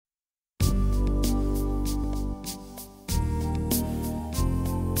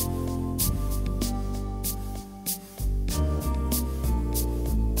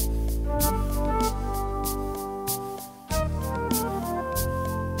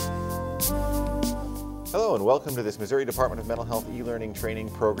Hello and welcome to this Missouri Department of Mental Health e-learning training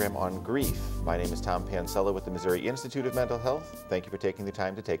program on grief. My name is Tom Pansella with the Missouri Institute of Mental Health. Thank you for taking the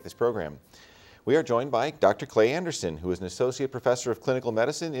time to take this program. We are joined by Dr. Clay Anderson, who is an Associate Professor of Clinical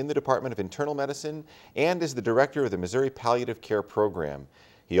Medicine in the Department of Internal Medicine and is the Director of the Missouri Palliative Care Program.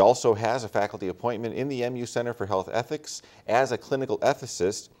 He also has a faculty appointment in the MU Center for Health Ethics as a clinical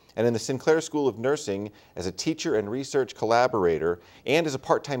ethicist and in the Sinclair School of Nursing as a teacher and research collaborator and as a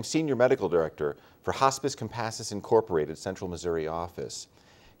part-time senior medical director for Hospice Compassus Incorporated Central Missouri office.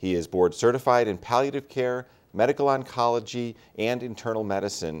 He is board certified in palliative care, medical oncology, and internal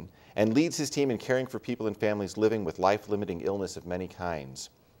medicine, and leads his team in caring for people and families living with life-limiting illness of many kinds.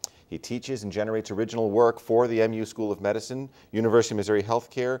 He teaches and generates original work for the MU School of Medicine, University of Missouri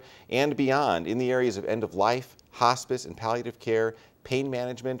Healthcare, and beyond in the areas of end-of-life, hospice and palliative care, pain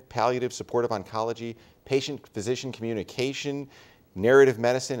management, palliative supportive oncology, patient-physician communication, narrative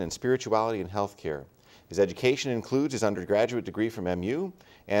medicine, and spirituality in healthcare. His education includes his undergraduate degree from MU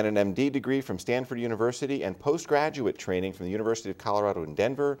and an MD degree from Stanford University and postgraduate training from the University of Colorado in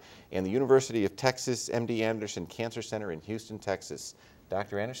Denver and the University of Texas MD Anderson Cancer Center in Houston, Texas.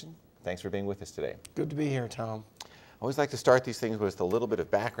 Dr. Anderson, thanks for being with us today. Good to be here, Tom. I always like to start these things with a little bit of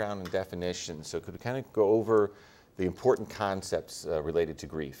background and definition. So could we kind of go over the important concepts related to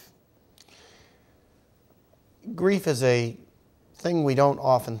grief? Grief is a thing we don't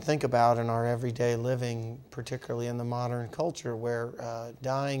often think about in our everyday living, particularly in the modern culture where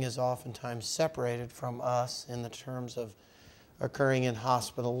dying is oftentimes separated from us in the terms of occurring in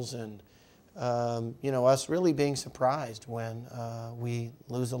hospitals and us really being surprised when we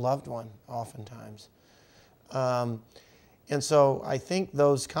lose a loved one oftentimes. And so I think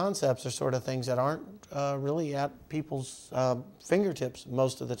those concepts are sort of things that aren't really at people's fingertips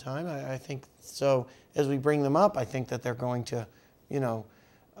most of the time. I think so as we bring them up, I think that they're going to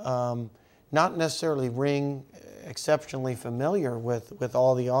not necessarily ring exceptionally familiar with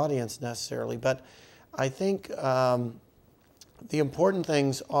all the audience necessarily, but I think the important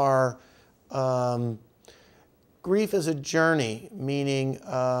things are grief is a journey, meaning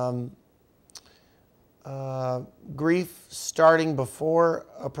grief starting before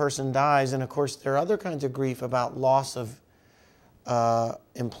a person dies, and of course there are other kinds of grief about loss of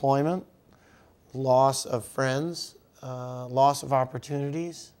employment, loss of friends, loss of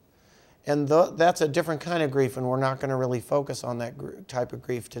opportunities, and that's a different kind of grief, and we're not going to really focus on that type of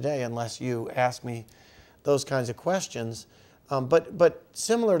grief today unless you ask me those kinds of questions. But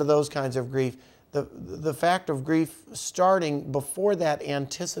similar to those kinds of grief, the fact of grief starting before that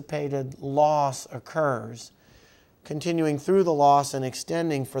anticipated loss occurs, continuing through the loss and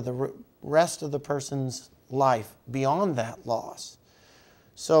extending for the rest of the person's life beyond that loss.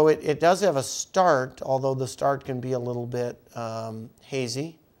 So it does have a start, although the start can be a little bit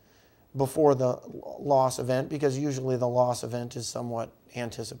hazy before the loss event, because usually the loss event is somewhat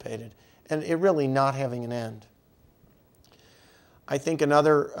anticipated, and it really not having an end. I think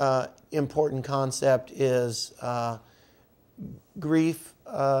another important concept is grief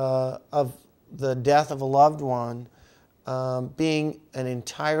of the death of a loved one being an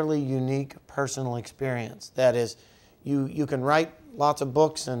entirely unique personal experience. That is, you can write lots of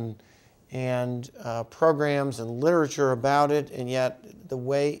books and programs and literature about it, and yet the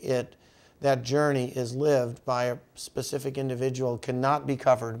way that journey is lived by a specific individual cannot be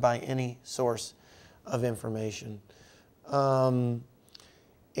covered by any source of information. And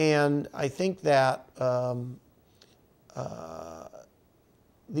I think that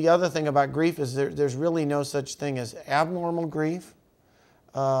the other thing about grief is there's really no such thing as abnormal grief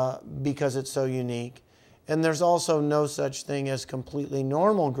because it's so unique. And there's also no such thing as completely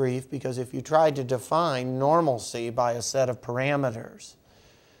normal grief, because if you tried to define normalcy by a set of parameters,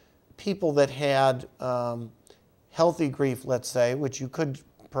 people that had healthy grief, let's say, which you could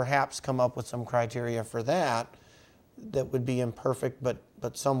perhaps come up with some criteria for that would be imperfect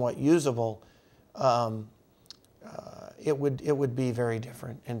but somewhat usable, it would be very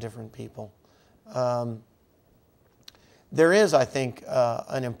different in different people. There is, I think,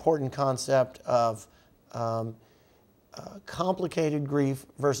 an important concept of complicated grief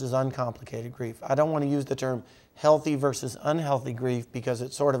versus uncomplicated grief. I don't want to use the term healthy versus unhealthy grief because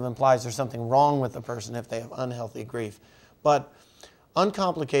it sort of implies there's something wrong with the person if they have unhealthy grief. But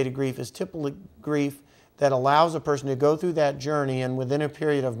uncomplicated grief is typically grief that allows a person to go through that journey and within a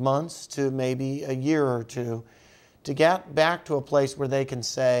period of months to maybe a year or two to get back to a place where they can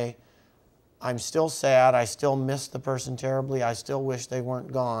say, I'm still sad, I still miss the person terribly, I still wish they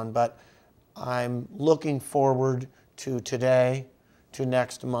weren't gone, but I'm looking forward to today, to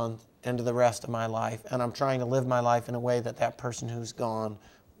next month, and to the rest of my life. And I'm trying to live my life in a way that that person who's gone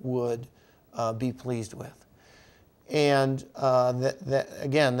would be pleased with. And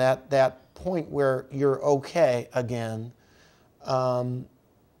that point where you're okay again,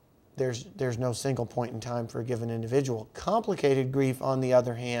 there's no single point in time for a given individual. Complicated grief, on the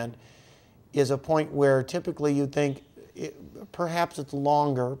other hand, is a point where typically you think perhaps it's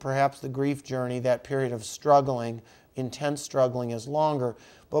longer, perhaps the grief journey, that period of struggling, intense struggling, is longer,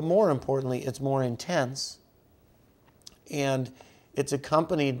 but more importantly, it's more intense, and it's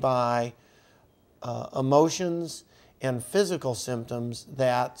accompanied by emotions and physical symptoms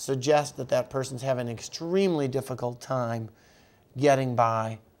that suggest that that person's having an extremely difficult time getting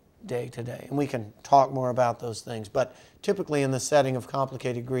by day to day. And we can talk more about those things, but typically in the setting of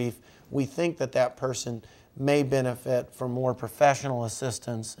complicated grief, we think that that person may benefit from more professional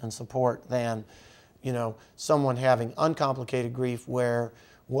assistance and support than, someone having uncomplicated grief, where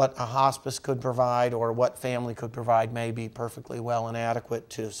what a hospice could provide or what family could provide may be perfectly well and adequate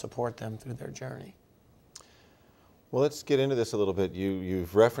to support them through their journey. Well, let's get into this a little bit.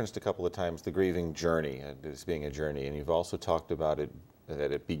 You've referenced a couple of times the grieving journey as being a journey, and you've also talked about it,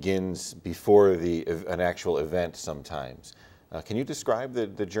 that it begins before an actual event sometimes. Can you describe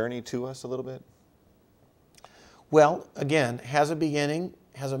the journey to us a little bit? Well, again, has a beginning,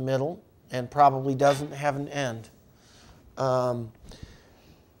 has a middle, and probably doesn't have an end.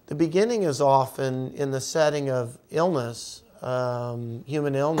 The beginning is often in the setting of illness,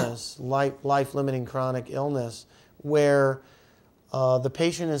 human illness, life-limiting chronic illness, where the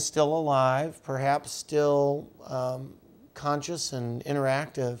patient is still alive, perhaps still conscious and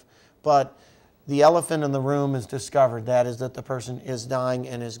interactive, but the elephant in the room is discovered. That is that the person is dying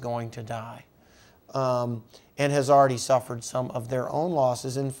and is going to die, and has already suffered some of their own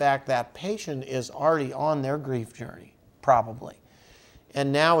losses. In fact, that patient is already on their grief journey, probably.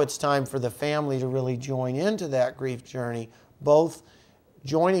 And now it's time for the family to really join into that grief journey, both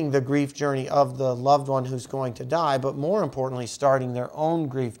joining the grief journey of the loved one who's going to die, but more importantly, starting their own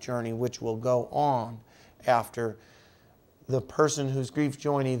grief journey, which will go on after the person whose grief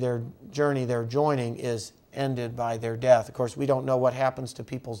journey they're joining is ended by their death. Of course, we don't know what happens to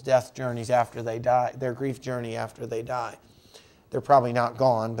people's death journeys after they die, their grief journey after they die. They're probably not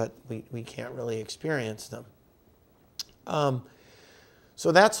gone, but we can't really experience them.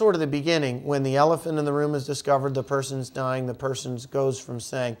 So that's sort of the beginning. When the elephant in the room is discovered, the person's dying, the person goes from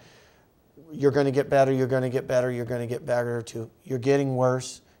saying, you're going to get better, you're going to get better, you're going to get better, to you're getting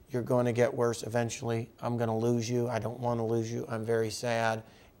worse, you're going to get worse eventually, I'm going to lose you, I don't want to lose you, I'm very sad.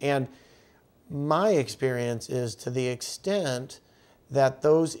 And my experience is, to the extent that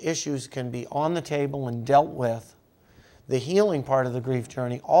those issues can be on the table and dealt with, the healing part of the grief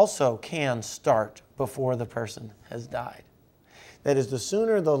journey also can start before the person has died. That is, the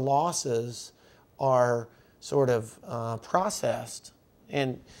sooner the losses are sort of processed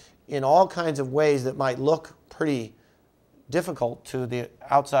in all kinds of ways that might look pretty difficult to the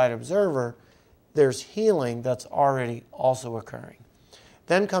outside observer, there's healing that's already also occurring.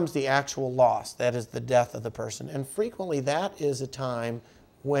 Then comes the actual loss, that is the death of the person. And frequently that is a time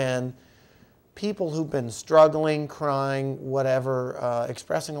when people who've been struggling, crying, whatever,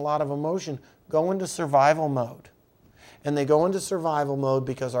 expressing a lot of emotion, go into survival mode. And they go into survival mode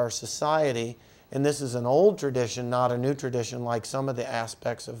because our society, and this is an old tradition, not a new tradition, like some of the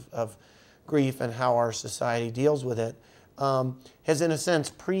aspects of grief and how our society deals with it, has in a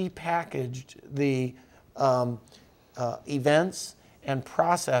sense pre-packaged the events and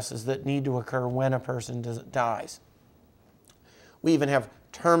processes that need to occur when a person dies. We even have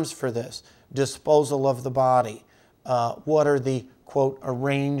terms for this: disposal of the body. What are the, quote,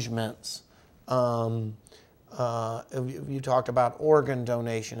 arrangements? You talked about organ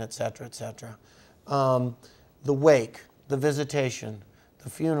donation, et cetera, et cetera. The wake, the visitation, the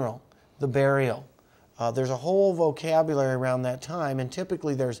funeral, the burial. There's a whole vocabulary around that time, and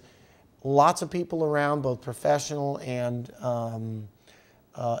typically there's lots of people around, both professional and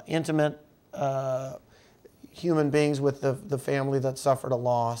intimate human beings with the family that suffered a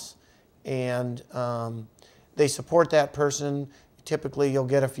loss, and they support that person. Typically you'll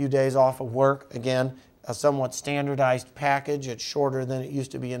get a few days off of work. Again, a somewhat standardized package. It's shorter than it used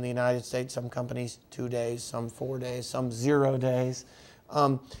to be in the United States. Some companies 2 days, some 4 days, some 0 days.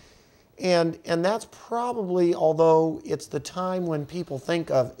 And that's probably, although it's the time when people think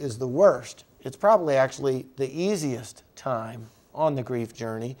of is the worst, it's probably actually the easiest time on the grief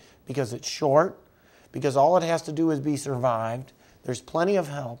journey, because it's short, because all it has to do is be survived, there's plenty of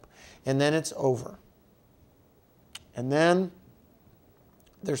help, and then it's over. And then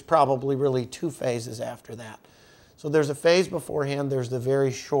there's probably really 2 phases after that. So there's a phase beforehand, there's the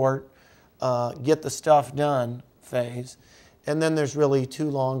very short get the stuff done phase, And then there's really two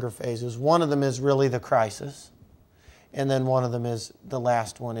longer phases. One of them is really the crisis. And then one of them is, the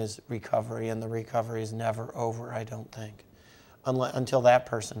last one is recovery. And the recovery is never over, I don't think, until that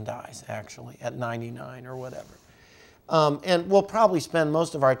person dies, actually, at 99 or whatever. And we'll probably spend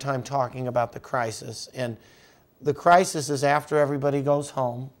most of our time talking about the crisis. And the crisis is after everybody goes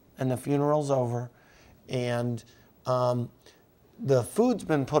home and the funeral's over and the food's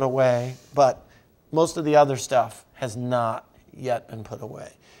been put away, but most of the other stuff has not yet been put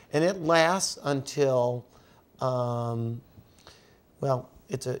away. And it lasts until, well,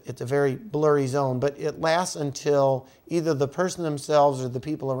 it's a very blurry zone, but it lasts until either the person themselves or the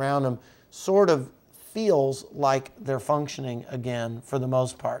people around them sort of feels like they're functioning again for the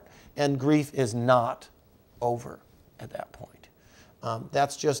most part. And grief is not over at that point.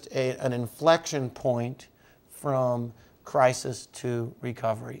 That's just an inflection point from crisis to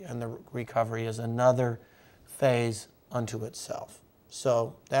recovery, and the recovery is another phase unto itself.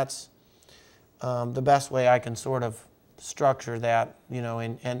 So that's the best way I can sort of structure that, you know,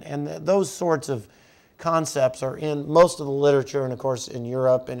 and those sorts of concepts are in most of the literature, and of course in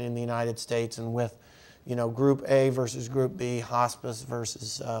Europe and in the United States, and with, you know, Group A versus Group B, hospice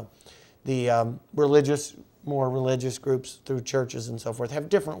versus the more religious groups through churches and so forth, have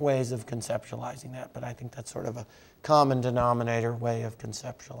different ways of conceptualizing that, but I think that's sort of a common denominator way of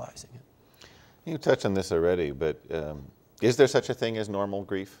conceptualizing it. You touched on this already, but is there such a thing as normal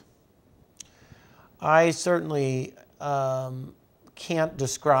grief? I certainly can't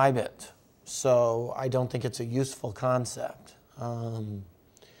describe it, so I don't think it's a useful concept. You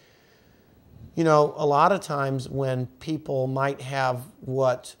know, a lot of times when people might have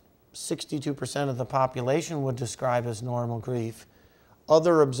what 62% of the population would describe as normal grief,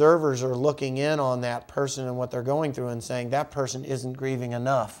 other observers are looking in on that person and what they're going through and saying that person isn't grieving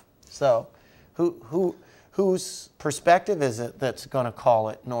enough. So whose perspective is it that's going to call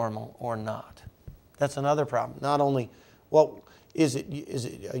it normal or not? That's another problem. Not only, well, is it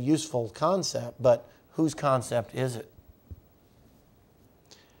a useful concept, but whose concept is it?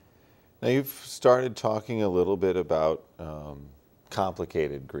 Now you've started talking a little bit about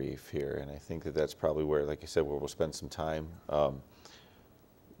complicated grief here, and I think that that's probably where, like you said, where we'll spend some time.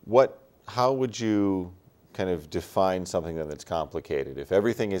 How would you kind of define something that's complicated? If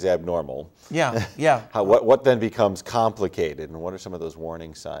everything is abnormal, yeah. What then becomes complicated, and what are some of those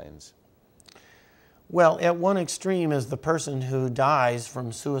warning signs? Well, at one extreme is the person who dies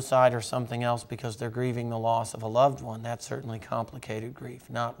from suicide or something else because they're grieving the loss of a loved one. That's certainly complicated grief,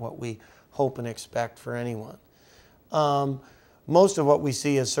 not what we hope and expect for anyone. Most of what we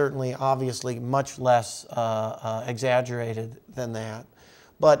see is certainly, obviously, much less exaggerated than that.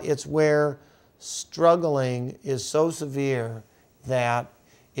 But it's where struggling is so severe that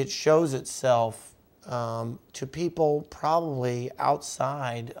it shows itself to people probably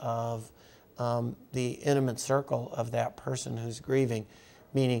outside of the intimate circle of that person who's grieving,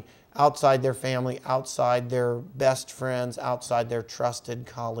 meaning outside their family, outside their best friends, outside their trusted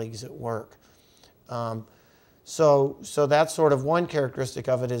colleagues at work. So that's sort of one characteristic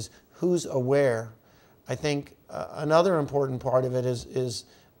of it, is who's aware. I think another important part of it is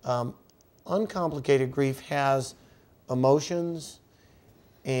uncomplicated grief has emotions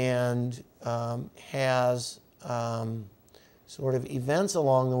and has sort of events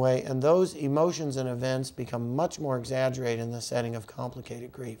along the way, and those emotions and events become much more exaggerated in the setting of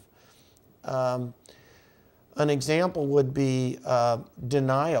complicated grief. An example would be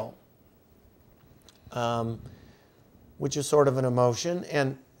denial, which is sort of an emotion,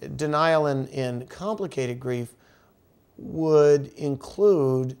 and denial in complicated grief would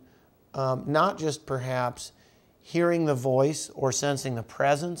include not just perhaps hearing the voice or sensing the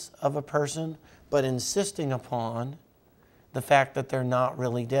presence of a person, but insisting upon the fact that they're not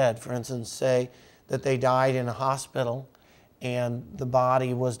really dead. For instance, say that they died in a hospital and the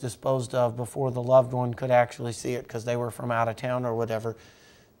body was disposed of before the loved one could actually see it because they were from out of town or whatever.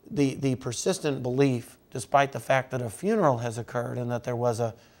 The persistent belief, despite the fact that a funeral has occurred and that there was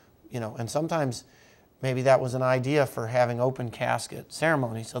a, and sometimes maybe that was an idea for having open casket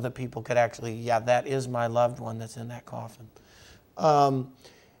ceremony so that people could actually, yeah, that is my loved one that's in that coffin.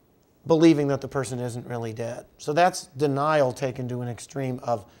 Believing that the person isn't really dead. So that's denial taken to an extreme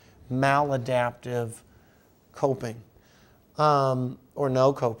of maladaptive coping, or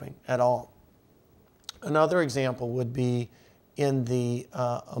no coping at all. Another example would be in the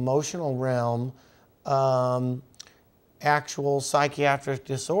emotional realm, actual psychiatric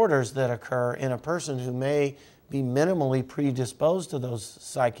disorders that occur in a person who may be minimally predisposed to those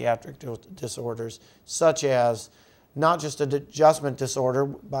psychiatric disorders, such as not just an adjustment disorder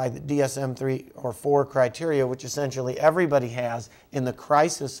by the DSM-3 or 4 criteria, which essentially everybody has in the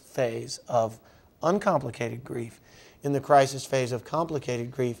crisis phase of uncomplicated grief, in the crisis phase of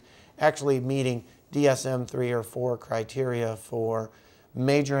complicated grief, actually meeting DSM-3 or 4 criteria for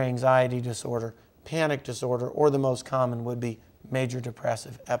major anxiety disorder, panic disorder, or the most common would be major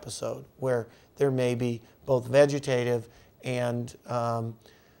depressive episode, where there may be both vegetative and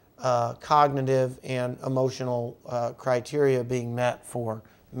cognitive and emotional criteria being met for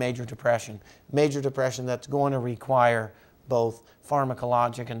major depression. Major depression that's going to require both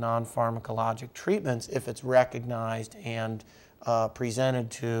pharmacologic and non-pharmacologic treatments if it's recognized and presented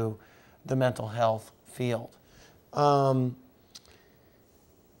to the mental health field.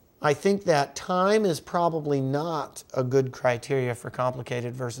 I think that time is probably not a good criteria for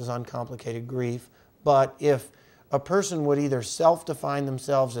complicated versus uncomplicated grief, but if a person would either self-define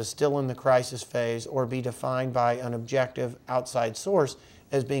themselves as still in the crisis phase or be defined by an objective outside source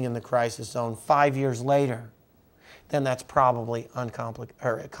as being in the crisis zone 5 years later, then that's probably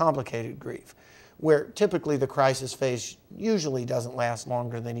complicated grief, where typically the crisis phase usually doesn't last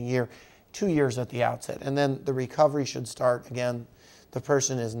longer than a year, 2 years at the outset, and then the recovery should start again. The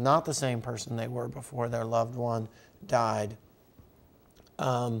person is not the same person they were before their loved one died.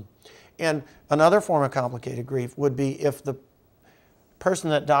 And another form of complicated grief would be if the person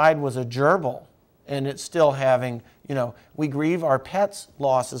that died was a gerbil and it's still having, we grieve our pets'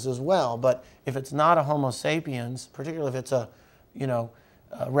 losses as well, but if it's not a Homo sapiens, particularly if it's a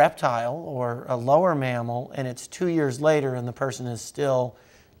reptile or a lower mammal and it's 2 years later and the person is still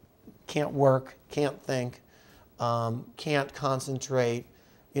can't work, can't think, can't concentrate,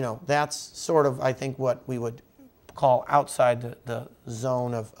 that's sort of, I think, what we would call outside the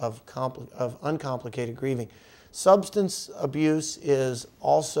zone of uncomplicated grieving. Substance abuse is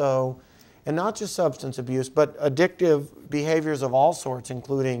also, and not just substance abuse, but addictive behaviors of all sorts,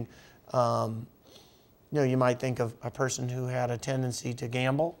 including, you might think of a person who had a tendency to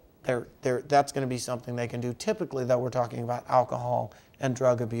gamble. That's going to be something they can do. Typically, though, we're talking about alcohol and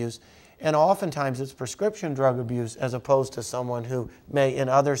drug abuse. And oftentimes it's prescription drug abuse as opposed to someone who may in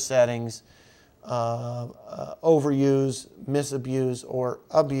other settings overuse, misabuse, or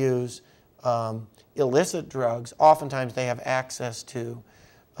abuse illicit drugs. Oftentimes they have access to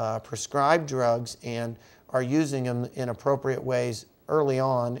prescribed drugs and are using them in appropriate ways early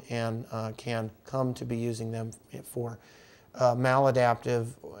on and can come to be using them for maladaptive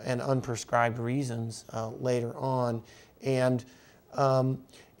and unprescribed reasons later on. And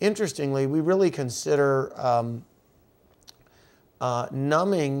interestingly, we really consider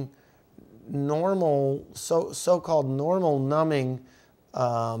numbing normal, so-called normal numbing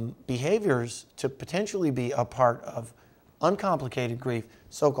behaviors to potentially be a part of uncomplicated grief,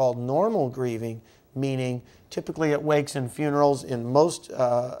 so-called normal grieving, meaning typically at wakes and funerals in most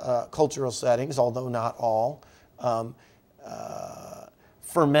cultural settings, although not all.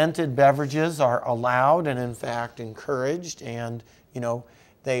 Fermented beverages are allowed and in fact encouraged, and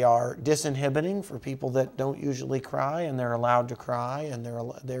they are disinhibiting for people that don't usually cry, and they're allowed to cry, and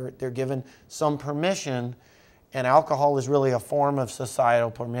they're given some permission, and alcohol is really a form of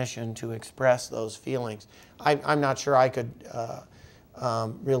societal permission to express those feelings. I'm not sure I could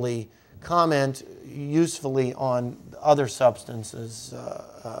really comment usefully on other substances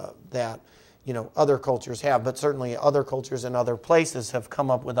that other cultures have, but certainly other cultures and other places have come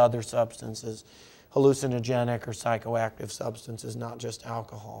up with other substances, hallucinogenic or psychoactive substances, not just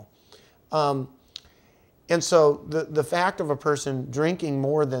alcohol. And so the fact of a person drinking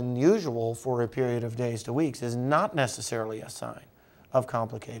more than usual for a period of days to weeks is not necessarily a sign of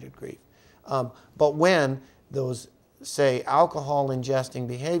complicated grief. But when those, say, alcohol ingesting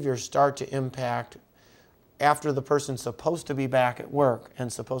behaviors start to impact after the person's supposed to be back at work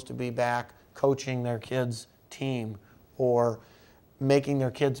and supposed to be back coaching their kids' team or making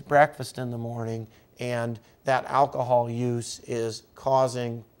their kids breakfast in the morning, and that alcohol use is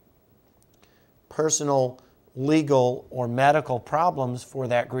causing personal, legal, or medical problems for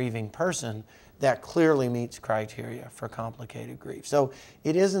that grieving person, that clearly meets criteria for complicated grief. So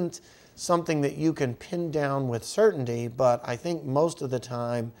it isn't something that you can pin down with certainty, but I think most of the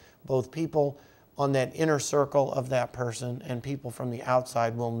time both people on that inner circle of that person and people from the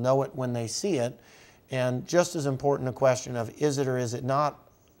outside will know it when they see it. And just as important a question of is it or is it not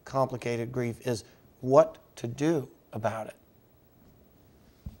complicated grief is what to do about it.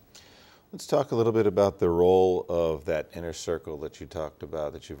 Let's talk a little bit about the role of that inner circle that you talked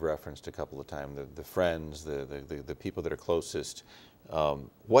about, that you've referenced a couple of times, the friends, the people that are closest.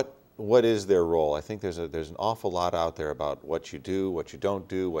 What what is their role? I think there's an awful lot out there about what you do, what you don't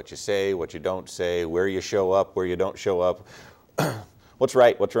do, what you say, what you don't say, where you show up, where you don't show up. What's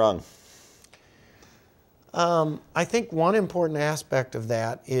right? What's wrong? I think one important aspect of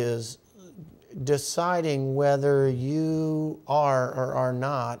that is deciding whether you are or are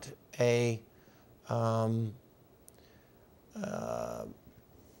not a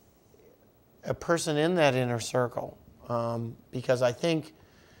person in that inner circle. Because I think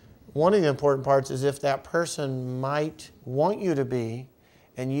one of the important parts is if that person might want you to be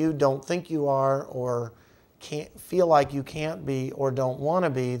and you don't think you are, or can't feel like you can't be, or don't want to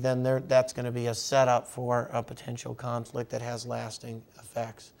be, then that's going to be a setup for a potential conflict that has lasting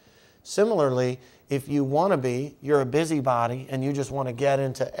effects. Similarly, if you want to be, you're a busybody and you just want to get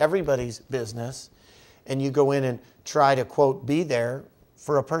into everybody's business, and you go in and try to, quote, be there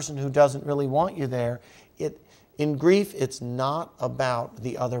for a person who doesn't really want you there, in grief, it's not about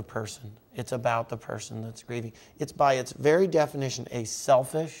the other person. It's about the person that's grieving. It's by its very definition a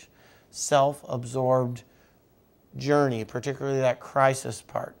selfish, self-absorbed journey, particularly that crisis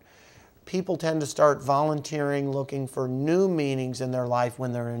part. People tend to start volunteering, looking for new meanings in their life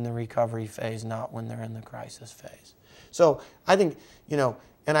when they're in the recovery phase, not when they're in the crisis phase. So I think,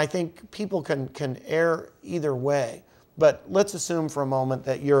 and I think people can err either way. But let's assume for a moment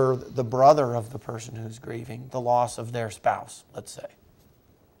that you're the brother of the person who's grieving the loss of their spouse, let's say.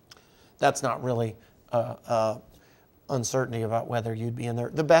 That's not really uncertainty about whether you'd be in there.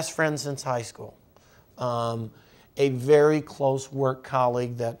 The best friend since high school. A very close work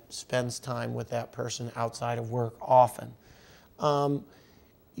colleague that spends time with that person outside of work often.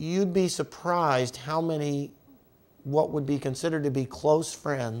 You'd be surprised how many what would be considered to be close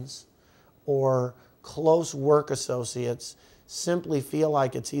friends or close work associates simply feel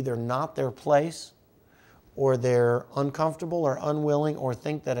like it's either not their place, or they're uncomfortable or unwilling, or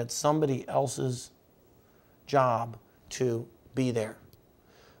think that it's somebody else's job to be there.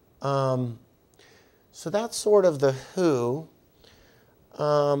 So that's sort of the who.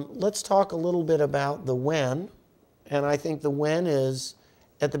 Let's talk a little bit about the when. And I think the when is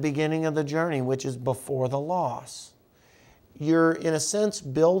at the beginning of the journey, which is before the loss. You're, in a sense,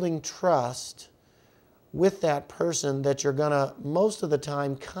 building trust with that person that you're going to, most of the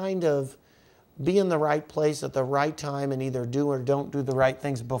time, kind of be in the right place at the right time and either do or don't do the right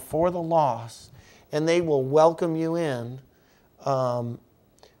things before the loss. And they will welcome you in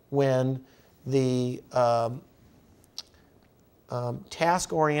when the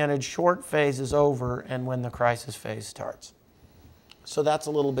task-oriented short phase is over and when the crisis phase starts. So that's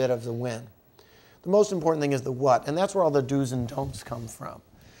a little bit of the when. The most important thing is the what, and that's where all the do's and don'ts come from.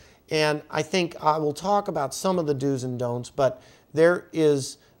 And I think I will talk about some of the do's and don'ts, but there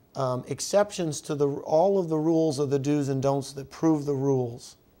is exceptions to all of the rules of the do's and don'ts that prove the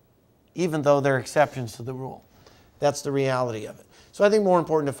rules, even though they're exceptions to the rule. That's the reality of it. So I think more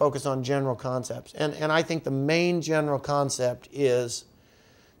important to focus on general concepts. And I think the main general concept is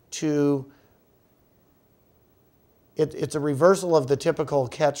it's a reversal of the typical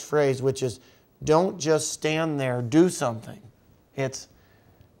catchphrase, which is, don't just stand there, do something. It's,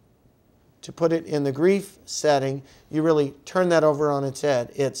 to put it in the grief setting, you really turn that over on its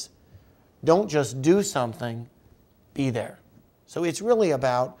head. It's, don't just do something, be there. So it's really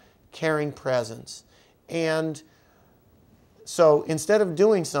about caring presence. And so instead of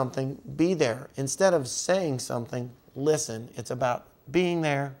doing something, be there. Instead of saying something, listen. It's about being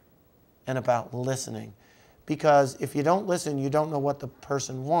there and about listening. Because if you don't listen, you don't know what the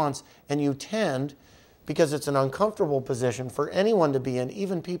person wants, and you tend, because it's an uncomfortable position for anyone to be in,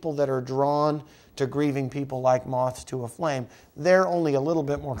 even people that are drawn to grieving people like moths to a flame, they're only a little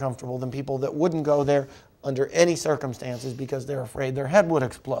bit more comfortable than people that wouldn't go there under any circumstances because they're afraid their head would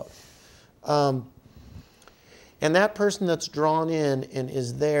explode. And that person that's drawn in and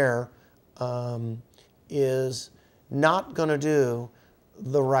is there is not going to do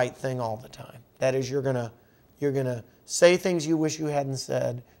the right thing all the time. That is, you're going to say things you wish you hadn't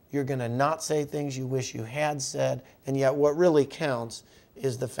said. You're going to not say things you wish you had said. And yet what really counts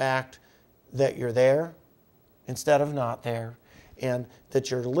is the fact that you're there instead of not there, and that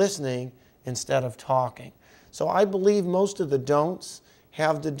you're listening instead of talking. So I believe most of the don'ts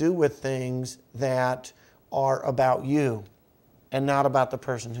have to do with things that are about you and not about the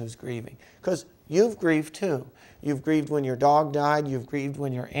person who's grieving. Because you've grieved too. You've grieved when your dog died. You've grieved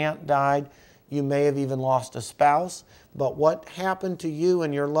when your aunt died. You may have even lost a spouse. But what happened to you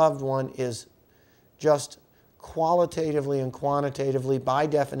and your loved one is just qualitatively and quantitatively, by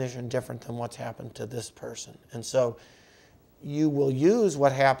definition, different than what's happened to this person. And so you will use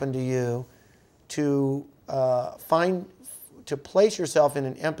what happened to you to to place yourself in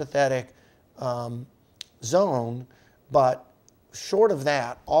an empathetic zone, but short of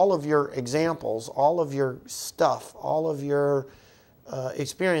that, all of your examples, all of your stuff, all of your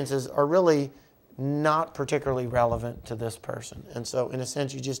experiences are really not particularly relevant to this person. And so in a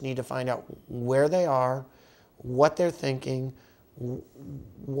sense, you just need to find out where they are, what they're thinking,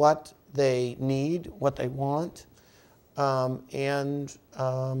 what they need, what they want, and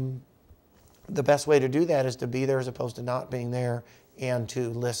the best way to do that is to be there as opposed to not being there, and to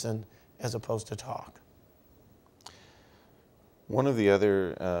listen as opposed to talk. One of the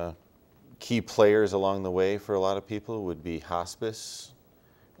other key players along the way for a lot of people would be hospice.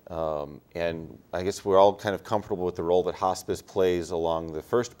 And I guess we're all kind of comfortable with the role that hospice plays along the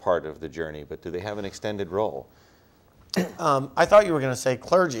first part of the journey, but do they have an extended role? I thought you were going to say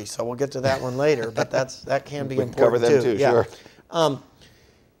clergy, so we'll get to that one later, but that can be important too. We can cover them too, yeah. Sure.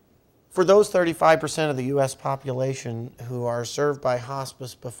 For those 35% of the U.S. population who are served by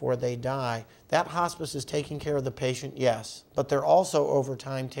hospice before they die, that hospice is taking care of the patient, yes, but they're also over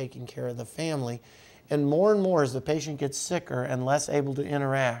time taking care of the family. And more as the patient gets sicker and less able to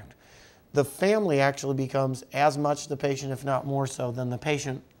interact, the family actually becomes as much the patient, if not more so, than the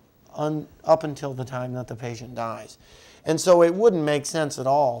patient up until the time that the patient dies. And so it wouldn't make sense at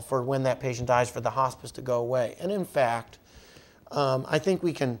all for when that patient dies for the hospice to go away. And in fact, I think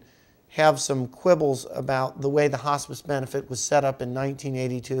we can have some quibbles about the way the hospice benefit was set up in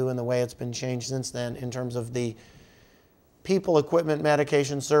 1982 and the way it's been changed since then in terms of the people, equipment,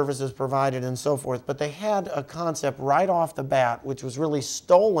 medication, services provided, and so forth. But they had a concept right off the bat, which was really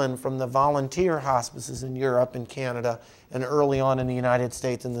stolen from the volunteer hospices in Europe and Canada and early on in the United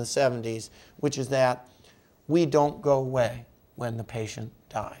States in the 70s, which is that we don't go away when the patient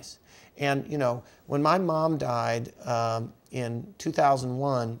dies. And, you know, when my mom died in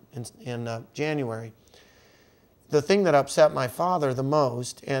 2001, in January, the thing that upset my father the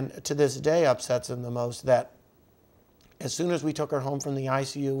most, and to this day upsets him the most, that as soon as we took her home from the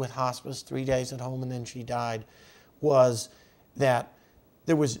ICU with hospice, 3 days at home, and then she died, was that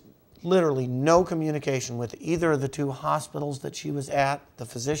there was literally no communication with either of the two hospitals that she was at, the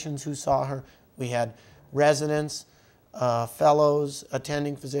physicians who saw her. We had residents, fellows,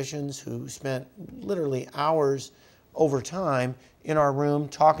 attending physicians who spent literally hours over time in our room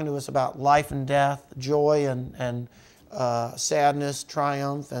talking to us about life and death, joy and sadness,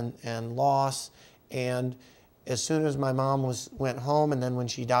 triumph and loss. And as soon as my mom went home, and then when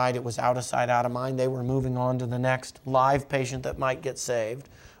she died, it was out of sight, out of mind. They were moving on to the next live patient that might get saved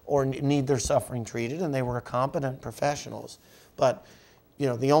or need their suffering treated, and they were competent professionals. But, you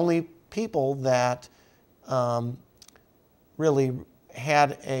know, the only people that really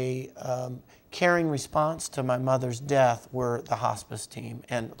had a caring response to my mother's death were the hospice team,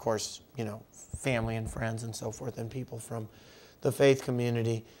 and of course, you know, family and friends and so forth, and people from the faith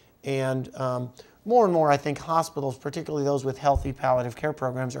community. And more, I think hospitals, particularly those with healthy palliative care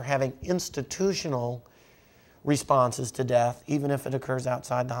programs, are having institutional responses to death, even if it occurs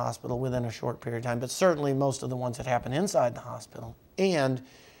outside the hospital within a short period of time. But certainly most of the ones that happen inside the hospital and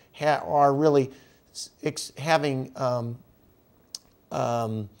are really having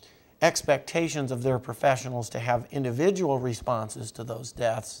expectations of their professionals to have individual responses to those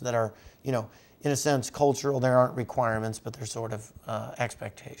deaths that are, you know, in a sense cultural. There aren't requirements, but they're sort of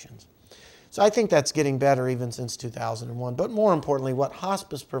expectations. So I think that's getting better even since 2001. But more importantly, what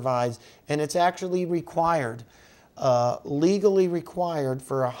hospice provides, and it's actually required, legally required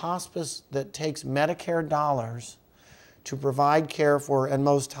for a hospice that takes Medicare dollars to provide care for, and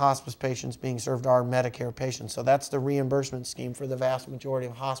most hospice patients being served are Medicare patients. So that's the reimbursement scheme for the vast majority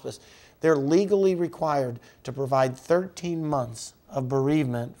of hospice. They're legally required to provide 13 months of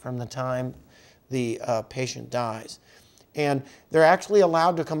bereavement from the time the patient dies. And they're actually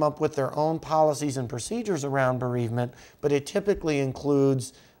allowed to come up with their own policies and procedures around bereavement, but it typically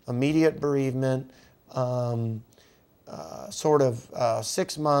includes immediate bereavement, sort of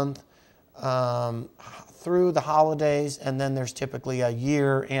 6 month through the holidays, and then there's typically a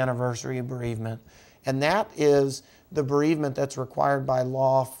year anniversary bereavement. And that is the bereavement that's required by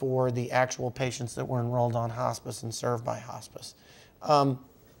law for the actual patients that were enrolled on hospice and served by hospice.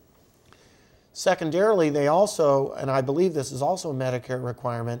 Secondarily, they also, and I believe this is also a Medicare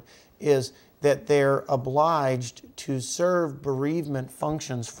requirement, is that they're obliged to serve bereavement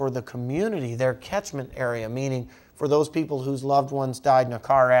functions for the community, their catchment area, meaning for those people whose loved ones died in a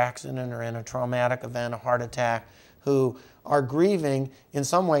car accident or in a traumatic event, a heart attack, who are grieving in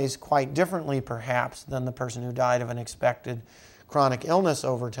some ways quite differently perhaps than the person who died of an expected chronic illness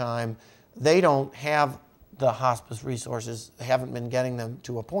over time. They don't have the hospice resources, haven't been getting them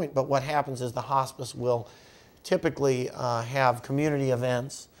to a point, but what happens is the hospice will typically have community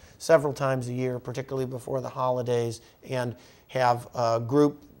events several times a year, particularly before the holidays, and have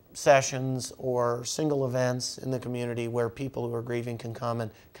group sessions or single events in the community where people who are grieving can come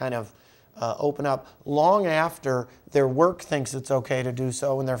and kind of open up long after their work thinks it's okay to do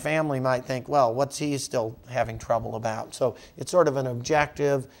so, and their family might think, well, what's he still having trouble about? So it's sort of an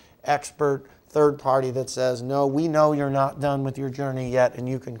objective, expert, third party that says, no, we know you're not done with your journey yet, and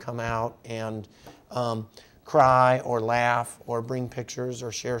you can come out and cry or laugh or bring pictures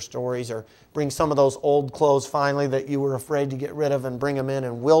or share stories or bring some of those old clothes finally that you were afraid to get rid of and bring them in,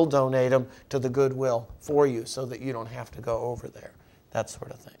 and we'll donate them to the Goodwill for you so that you don't have to go over there, that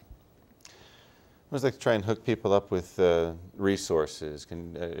sort of thing. I always like to try and hook people up with resources.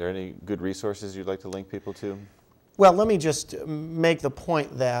 Are there any good resources you'd like to link people to? Well, let me just make the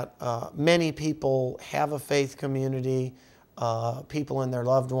point that many people have a faith community, people and their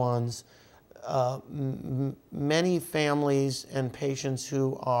loved ones. Many families and patients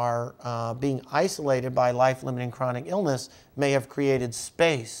who are being isolated by life-limiting chronic illness may have created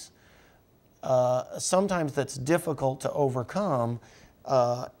space. Sometimes that's difficult to overcome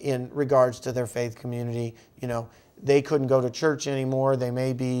in regards to their faith community. You know, they couldn't go to church anymore. They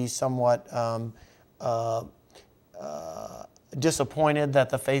may be somewhat disappointed that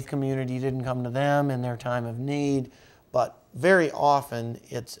the faith community didn't come to them in their time of need, but very often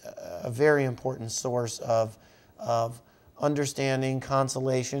it's a very important source of understanding,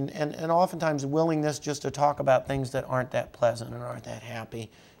 consolation, and oftentimes willingness just to talk about things that aren't that pleasant and aren't that happy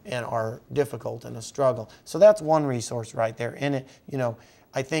and are difficult and a struggle. So that's one resource right there. And it, you know,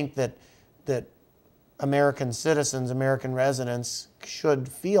 I think that American citizens, American residents should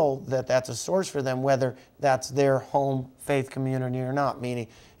feel that that's a source for them, whether that's their home faith community or not. Meaning,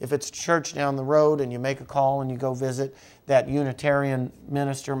 if it's church down the road and you make a call and you go visit, that Unitarian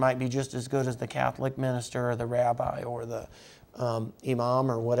minister might be just as good as the Catholic minister or the rabbi or the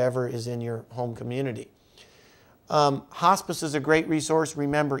imam or whatever is in your home community. Hospice is a great resource.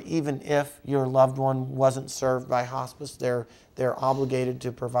 Remember, even if your loved one wasn't served by hospice, they're obligated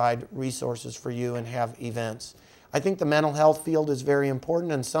to provide resources for you and have events. I think the mental health field is very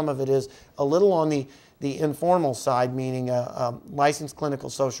important, and some of it is a little on the informal side, meaning a licensed clinical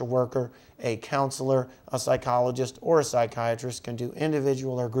social worker, a counselor, a psychologist, or a psychiatrist can do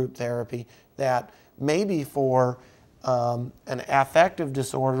individual or group therapy that may be for an affective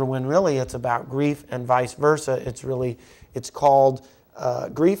disorder when really it's about grief, and vice versa. It's called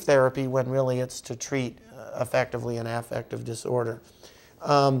grief therapy when really it's to treat effectively an affective disorder.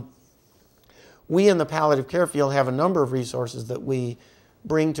 We in the palliative care field have a number of resources that we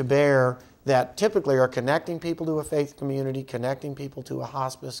bring to bear that typically are connecting people to a faith community, connecting people to a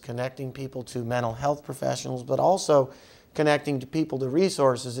hospice, connecting people to mental health professionals, but also connecting to people to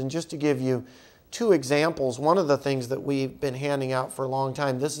resources. And just to give you two examples, one of the things that we've been handing out for a long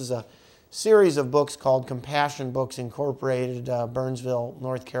time, this is a series of books called Compassion Books Incorporated, Burnsville,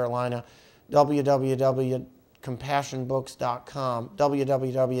 North Carolina, www.compassionbooks.com,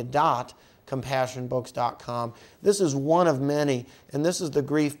 www.compassionbooks.com. This is one of many, and this is the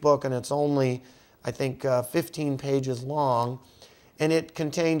grief book, and it's only, I think, 15 pages long. And it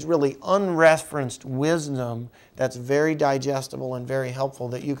contains really unreferenced wisdom that's very digestible and very helpful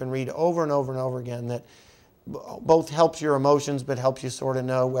that you can read over and over and over again, that both helps your emotions but helps you sort of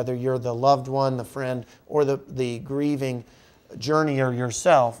know whether you're the loved one, the friend, or the grieving journeyer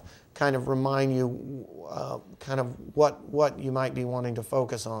yourself, kind of remind you kind of what you might be wanting to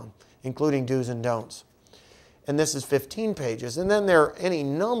focus on, including do's and don'ts. And this is 15 pages. And then there are any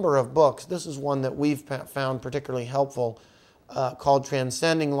number of books. This is one that we've found particularly helpful, called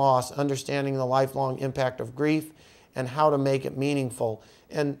Transcending Loss, Understanding the Lifelong Impact of Grief and How to Make It Meaningful.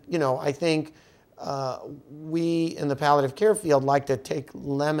 And, you know, I think we in the palliative care field like to take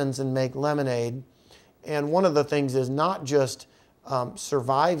lemons and make lemonade. And one of the things is not just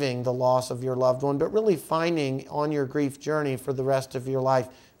surviving the loss of your loved one, but really finding on your grief journey for the rest of your life,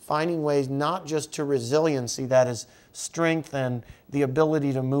 finding ways not just to resiliency, that is strength and the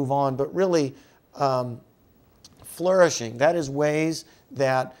ability to move on, but really flourishing. That is ways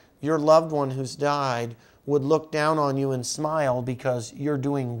that your loved one who's died would look down on you and smile because you're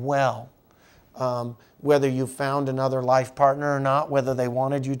doing well. Whether you found another life partner or not, whether they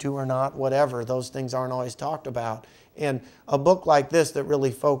wanted you to or not, whatever, those things aren't always talked about. And a book like this that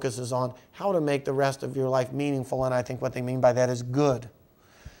really focuses on how to make the rest of your life meaningful, and I think what they mean by that is good.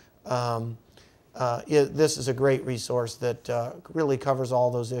 This is a great resource that really covers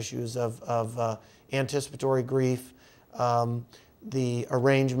all those issues of anticipatory grief, the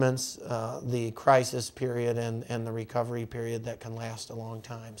arrangements, the crisis period, and the recovery period that can last a long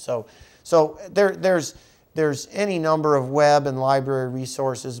time. So there's there's any number of web and library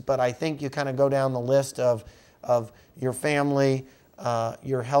resources, but I think you kind of go down the list of your family,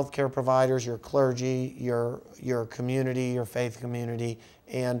 your healthcare providers, your clergy, your community, your faith community,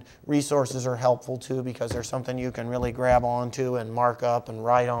 and resources are helpful too because they're something you can really grab onto and mark up and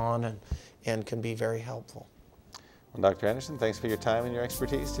write on and can be very helpful. Well, Dr. Anderson, thanks for your time and your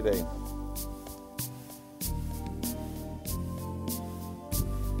expertise today.